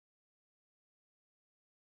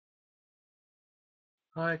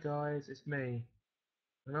Hi guys, it's me,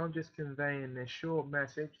 and I'm just conveying this short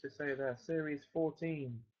message to say that Series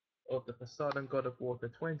 14 of the Poseidon God of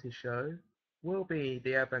Water 20 show will be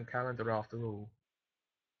the Advent Calendar after all.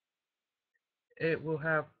 It will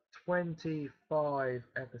have 25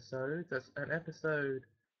 episodes, that's an episode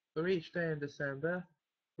for each day in December,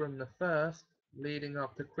 from the 1st leading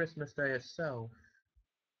up to Christmas Day itself.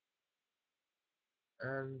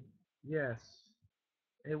 And yes,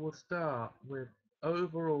 it will start with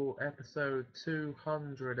overall episode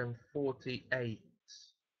 248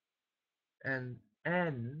 and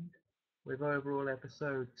end with overall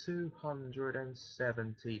episode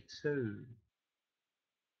 272.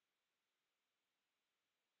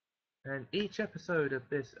 And each episode of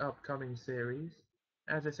this upcoming series,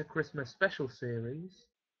 as it's a Christmas special series,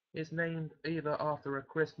 is named either after a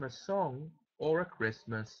Christmas song or a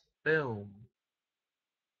Christmas film.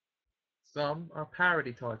 Some are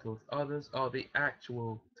parody titles, others are the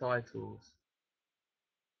actual titles.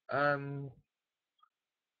 Um,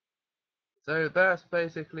 so that's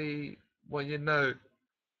basically what you know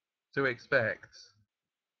to expect.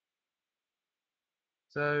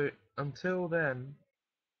 So until then,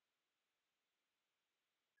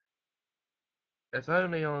 it's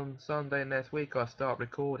only on Sunday next week I start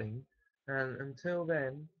recording, and until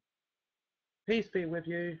then, peace be with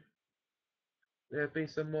you. There'll be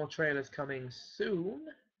some more trailers coming soon,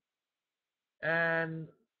 and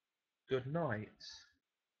good night.